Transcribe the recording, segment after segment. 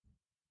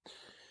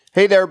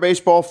Hey there,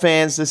 baseball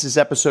fans. This is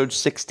episode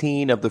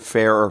 16 of the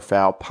Fair or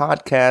Foul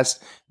podcast,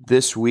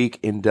 This Week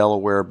in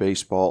Delaware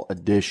Baseball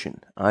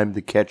edition. I'm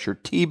the catcher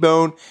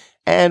T-Bone,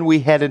 and we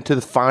head into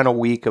the final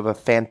week of a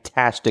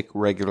fantastic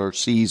regular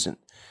season.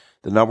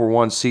 The number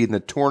one seed in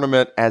the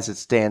tournament, as it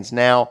stands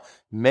now,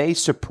 may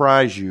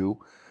surprise you.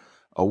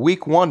 A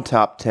Week 1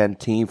 top 10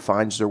 team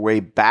finds their way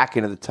back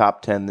into the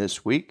top 10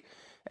 this week,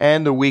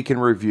 and the week in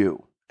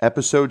review.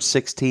 Episode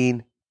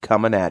 16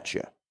 coming at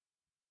you.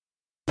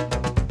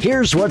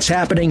 Here's what's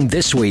happening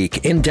this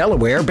week in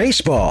Delaware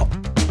baseball.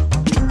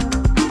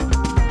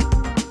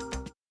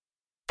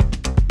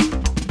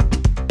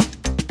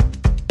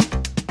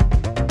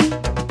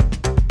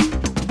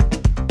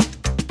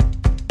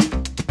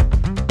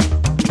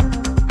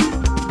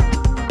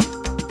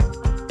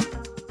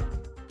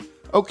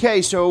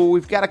 Okay, so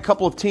we've got a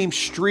couple of teams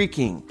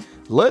streaking.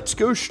 Let's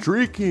go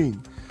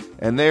streaking.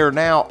 And they are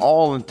now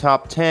all in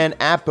top 10.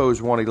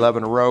 Appos won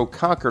 11 in a row.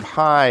 Concord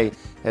High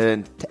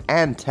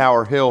and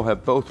Tower Hill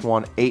have both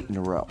won 8 in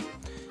a row.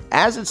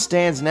 As it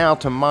stands now,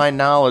 to my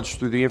knowledge,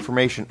 through the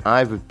information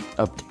I've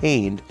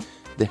obtained,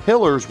 the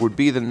Hillers would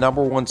be the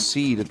number one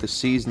seed if the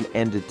season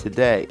ended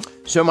today.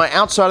 So my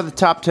outside of the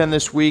top 10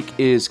 this week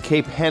is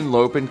Cape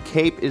Henlopen.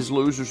 Cape is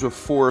losers of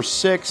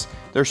 4-6.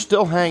 They're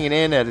still hanging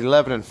in at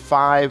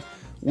 11-5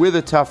 with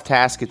a tough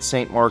task at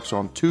St. Mark's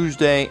on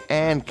Tuesday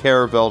and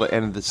Caravel to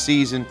end the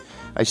season.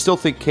 I still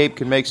think Cape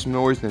can make some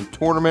noise in the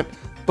tournament,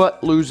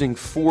 but losing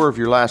 4 of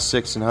your last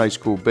 6 in high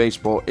school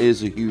baseball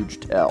is a huge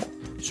tell.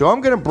 So I'm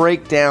going to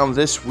break down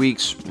this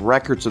week's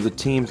records of the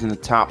teams in the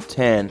top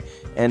 10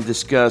 and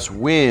discuss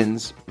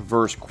wins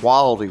versus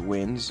quality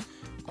wins,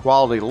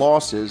 quality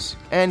losses,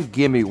 and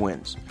gimme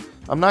wins.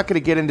 I'm not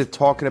going to get into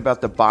talking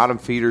about the bottom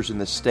feeders in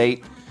the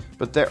state,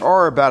 but there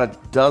are about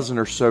a dozen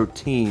or so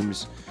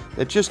teams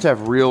that just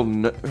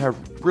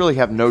really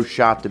have no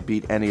shot to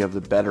beat any of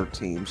the better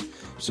teams.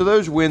 So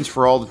those wins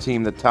for all the team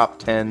in the top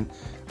 10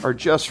 are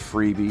just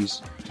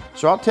freebies.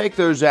 So I'll take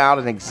those out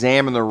and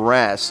examine the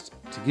rest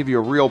to give you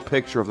a real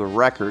picture of the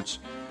records,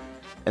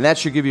 and that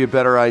should give you a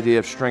better idea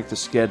of strength of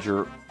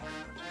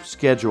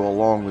schedule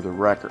along with the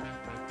record.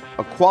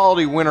 A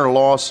quality win or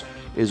loss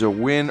is a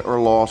win or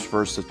loss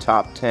versus the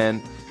top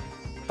 10.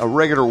 A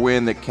regular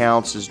win that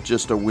counts is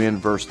just a win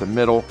versus the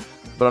middle,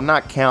 but I'm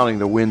not counting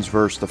the wins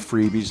versus the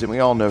freebies, and we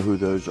all know who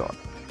those are.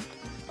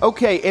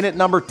 Okay, in at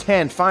number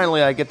 10,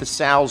 finally I get the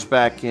Sal's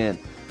back in.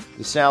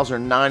 The Sal's are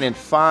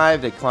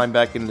 9-5. They climb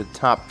back into the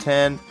top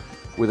 10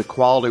 with a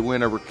quality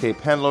win over Cape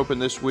Henlopen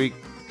this week.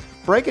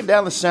 Breaking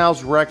down the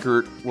Sal's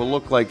record will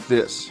look like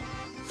this: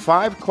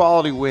 5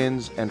 quality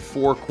wins and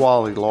 4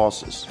 quality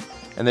losses.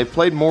 And they've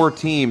played more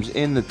teams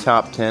in the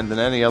top 10 than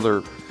any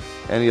other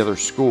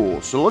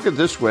school. So look at it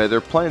this way: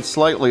 they're playing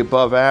slightly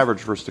above average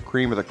versus the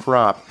cream of the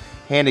crop,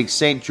 handing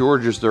St.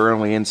 George's their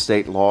only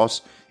in-state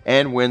loss,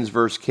 and wins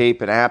versus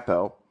Cape and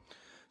Appo.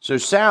 So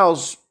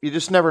Sal's, you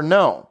just never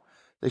know.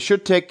 They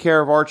should take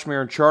care of Archmere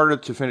and Charter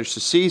to finish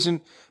the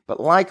season, but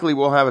likely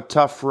will have a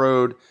tough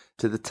road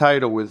to the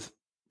title with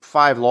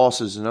 5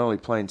 losses and only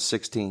playing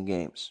 16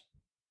 games.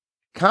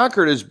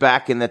 Concord is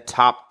back in the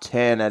top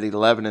 10 at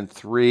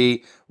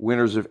 11-3,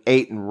 winners of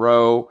 8 in a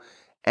row,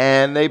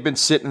 and they've been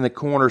sitting in the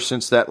corner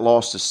since that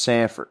loss to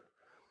Sanford,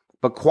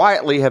 but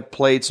quietly have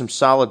played some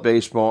solid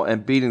baseball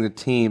and beating the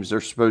teams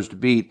they're supposed to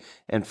beat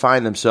and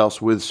find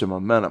themselves with some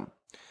momentum.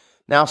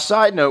 Now,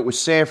 side note with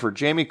Sanford,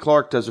 Jamie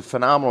Clark does a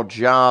phenomenal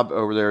job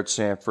over there at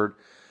Sanford,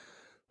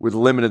 with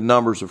limited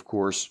numbers, of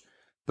course,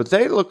 but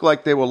they look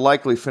like they will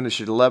likely finish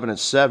at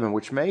 11-7,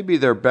 which may be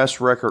their best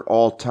record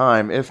all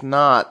time, if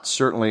not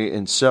certainly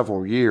in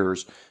several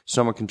years.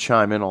 Someone can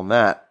chime in on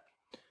that.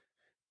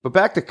 But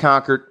back to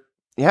Concord,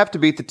 you have to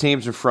beat the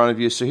teams in front of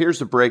you, so here's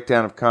the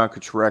breakdown of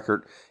Concord's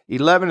record.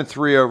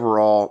 11-3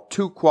 overall,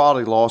 2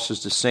 quality losses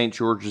to St.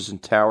 George's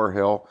and Tower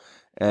Hill,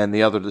 and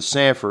the other to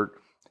Sanford.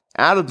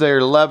 Out of their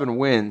 11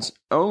 wins,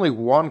 only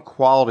 1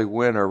 quality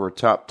win over a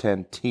top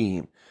 10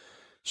 team.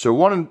 So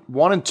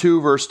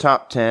 1-2 versus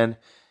top 10,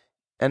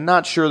 and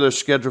not sure their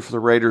schedule for the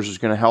Raiders is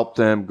going to help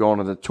them going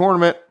to the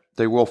tournament.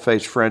 They will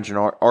face French and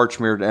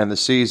Archmere to end the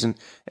season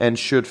and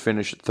should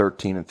finish at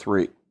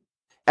 13-3.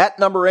 At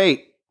number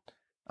 8,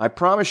 I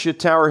promised you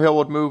Tower Hill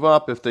would move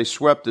up if they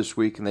swept this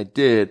week, and they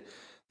did.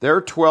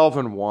 They're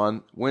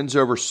 12-1, wins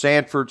over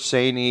Sanford,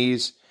 St.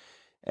 E's,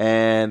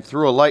 and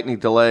through a lightning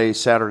delay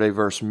Saturday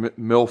versus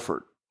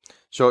Milford.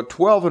 So at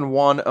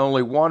 12-1,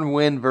 only 1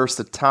 win versus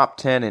the top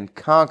 10 in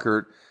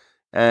Concord,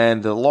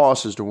 and the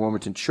loss is to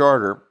Wilmington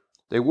Charter.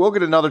 They will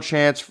get another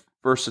chance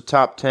versus the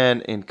top 10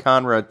 in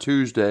Conrad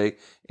Tuesday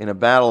in a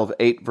battle of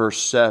 8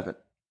 versus 7.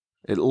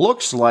 It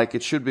looks like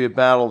it should be a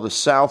battle of the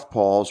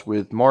Southpaws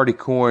with Marty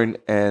Coyne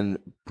and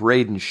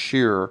Braden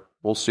Shearer.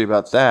 We'll see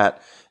about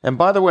that. And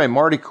by the way,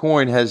 Marty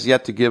Coyne has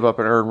yet to give up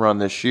an earned run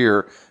this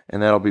year,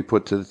 and that'll be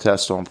put to the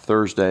test on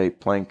Thursday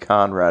playing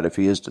Conrad if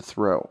he is to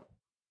throw.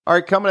 All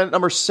right, coming in at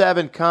number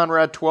 7,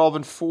 Conrad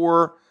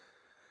 12-4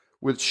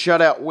 with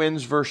shutout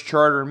wins versus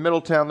Charter in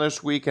Middletown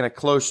this week and a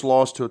close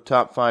loss to a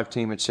top 5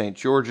 team at St.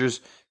 George's.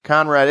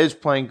 Conrad is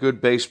playing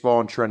good baseball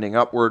and trending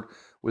upward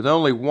with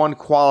only one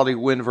quality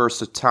win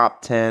versus the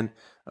top 10.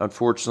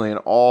 Unfortunately, and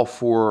all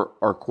 4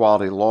 are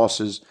quality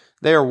losses.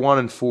 They are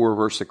 1-4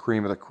 versus the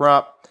cream of the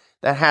crop.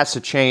 That has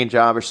to change,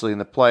 obviously, in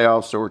the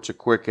playoffs, so it's a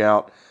quick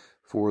out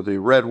for the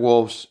Red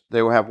Wolves.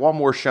 They will have one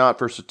more shot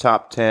versus the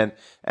top 10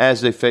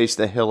 as they face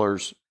the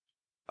Hillers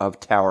of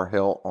Tower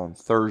Hill on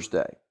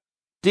Thursday.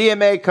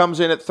 DMA comes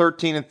in at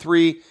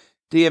 13-3.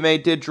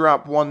 DMA did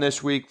drop one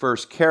this week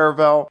versus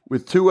Caravel,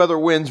 with 2 other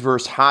wins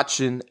versus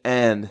Hodgson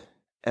and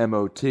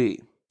MOT. The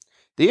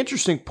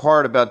interesting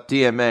part about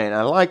DMA, and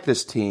I like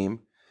this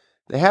team,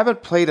 they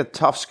haven't played a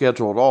tough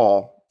schedule at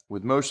all,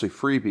 with mostly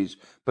freebies,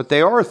 but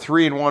they are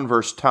 3-1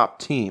 versus top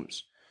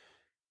teams.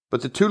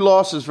 But the 2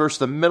 losses versus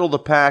the middle of the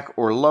pack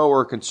or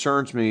lower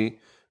concerns me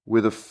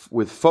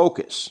with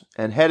focus.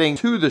 And heading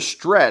to the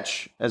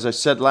stretch, as I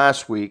said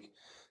last week,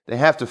 they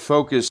have to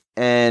focus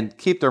and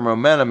keep their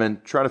momentum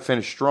and try to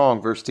finish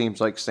strong versus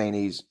teams like St.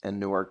 E's and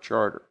Newark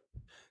Charter.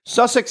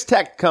 Sussex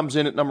Tech comes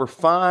in at number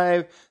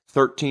 5,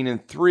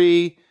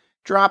 13-3,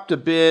 dropped a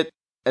bit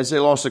as they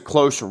lost a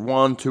closer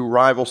 1-2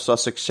 rival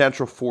Sussex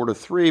Central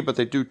 4-3, but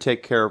they do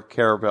take care of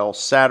Caravel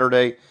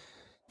Saturday.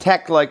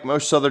 Tech, like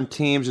most Southern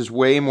teams, is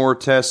way more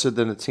tested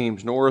than the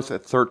teams north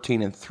at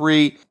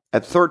 13-3.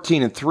 At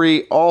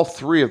 13-3, all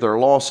 3 of their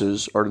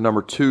losses are to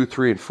number 2,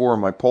 3, and 4 in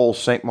my polls: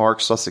 St.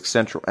 Mark's, Sussex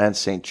Central, and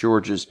St.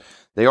 George's.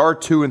 They are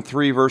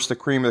 2-3 versus the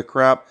cream of the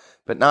crop,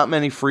 but not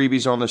many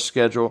freebies on this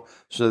schedule,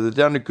 so they've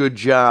done a good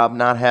job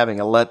not having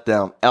a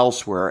letdown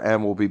elsewhere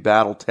and will be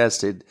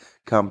battle-tested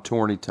come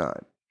tourney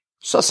time.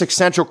 Sussex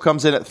Central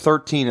comes in at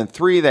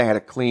 13-3. They had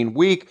a clean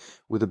week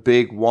with a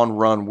big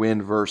 1-run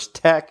win versus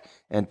Tech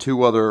and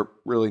 2 other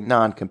really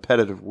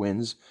non-competitive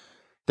wins.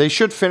 They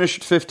should finish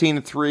at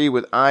 15-3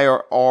 with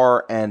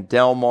IRR and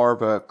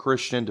Delmarva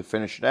Christian to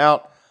finish it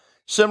out.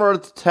 Similar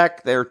to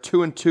Tech, they're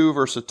 2-2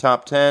 versus the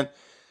top 10,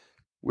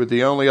 with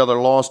the only other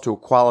loss to a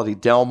quality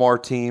Delmar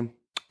team.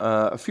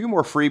 A few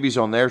more freebies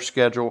on their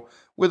schedule,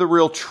 with a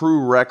real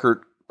true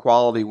record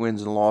quality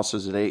wins and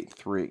losses at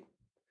 8-3.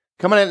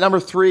 Coming in at number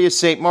 3 is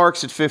St.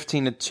 Mark's at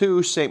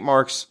 15-2. St.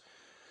 Mark's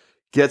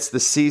gets the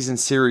season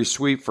series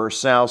sweep for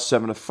South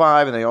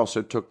 7-5, and they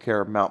also took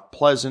care of Mount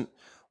Pleasant.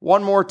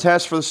 One more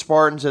test for the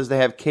Spartans as they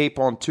have Cape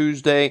on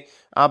Tuesday.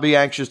 I'll be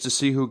anxious to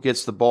see who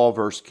gets the ball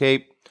versus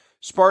Cape.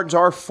 Spartans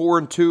are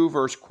 4-2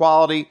 versus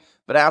quality,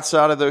 but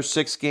outside of those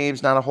 6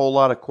 games, not a whole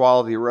lot of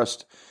quality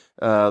rest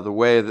the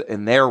way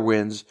in their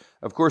wins.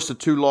 Of course, the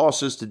 2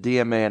 losses to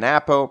DMA and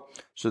Apo,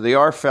 so they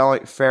are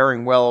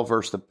faring well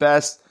versus the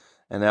best,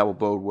 and that will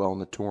bode well in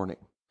the tourney.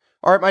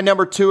 All right, my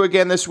number 2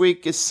 again this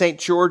week is St.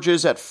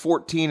 George's at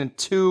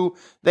 14-2.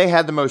 They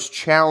had the most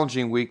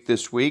challenging week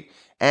this week,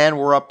 and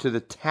were up to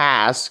the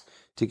task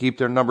to keep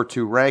their number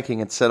 2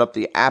 ranking and set up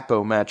the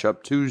Apo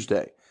matchup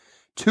Tuesday.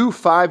 2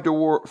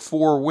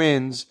 5-4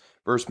 wins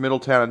versus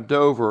Middletown and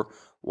Dover,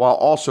 while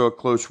also a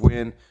close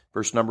win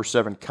versus number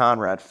 7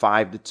 Conrad,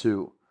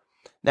 5-2.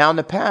 Now, in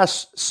the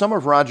past, some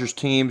of Rogers'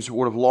 teams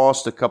would have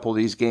lost a couple of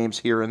these games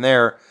here and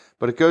there,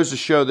 but it goes to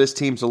show this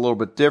team's a little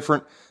bit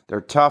different. They're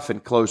tough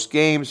and close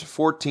games,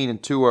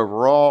 14-2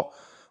 overall,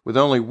 with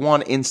only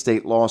 1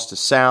 in-state loss to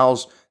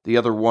Sal's, the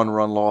other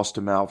 1-run loss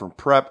to Malvern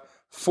Prep.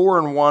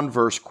 4-1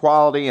 versus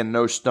quality and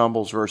no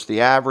stumbles versus the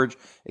average.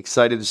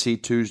 Excited to see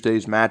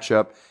Tuesday's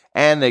matchup,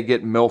 and they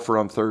get Milford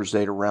on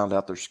Thursday to round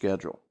out their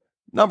schedule.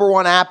 Number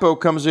 1, Apo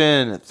comes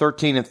in at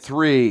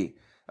 13-3.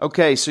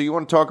 Okay, so you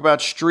want to talk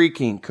about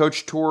streaking.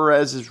 Coach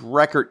Torres's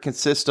record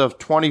consists of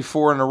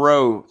 24 in a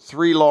row,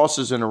 3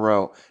 losses in a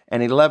row,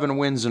 and 11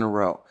 wins in a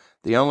row.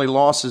 The only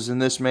losses in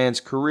this man's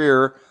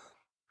career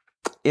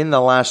in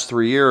the last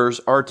 3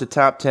 years are to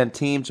top 10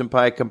 teams and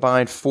by a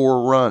combined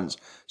 4 runs.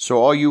 So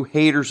all you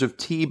haters of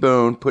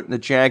T-Bone putting the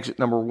Jags at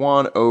number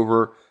 1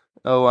 over,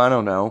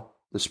 the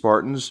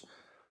Spartans,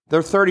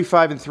 they're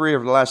 35-3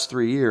 over the last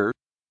 3 years.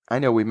 I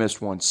know we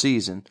missed 1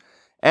 season.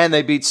 And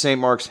they beat St.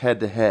 Mark's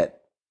head-to-head.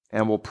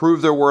 And will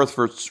prove their worth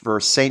for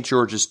St.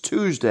 George's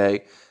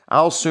Tuesday.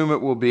 I'll assume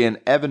it will be an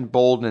Evan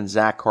Bolden and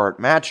Zach Hart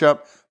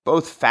matchup.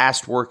 Both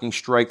fast-working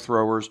strike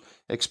throwers.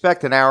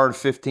 Expect an hour and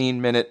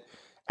 50-minute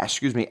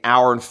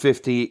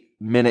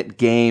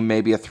game,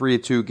 maybe a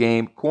 3-2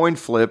 game. Coin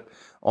flip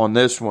on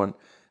this one.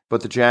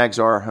 But the Jags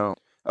are home.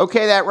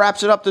 Okay, that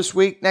wraps it up this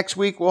week. Next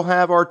week, we'll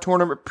have our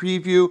tournament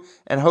preview,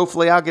 and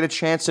hopefully I'll get a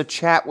chance to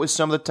chat with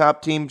some of the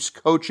top teams'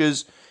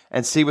 coaches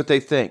and see what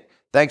they think.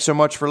 Thanks so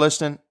much for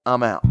listening.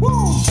 I'm out.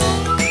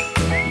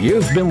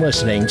 You've been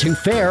listening to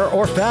Fair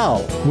or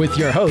Foul with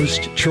your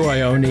host,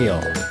 Troy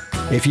O'Neill.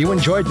 If you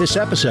enjoyed this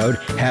episode,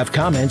 have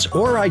comments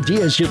or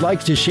ideas you'd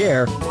like to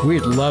share,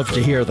 we'd love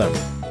to hear them.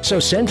 So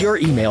send your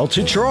email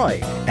to Troy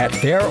at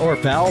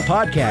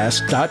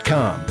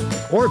fairorfoulpodcast.com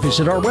or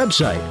visit our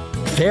website,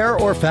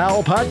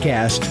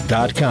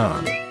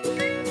 fairorfoulpodcast.com.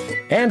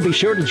 And be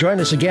sure to join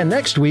us again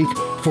next week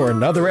for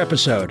another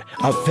episode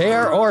of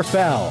Fair or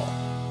Foul.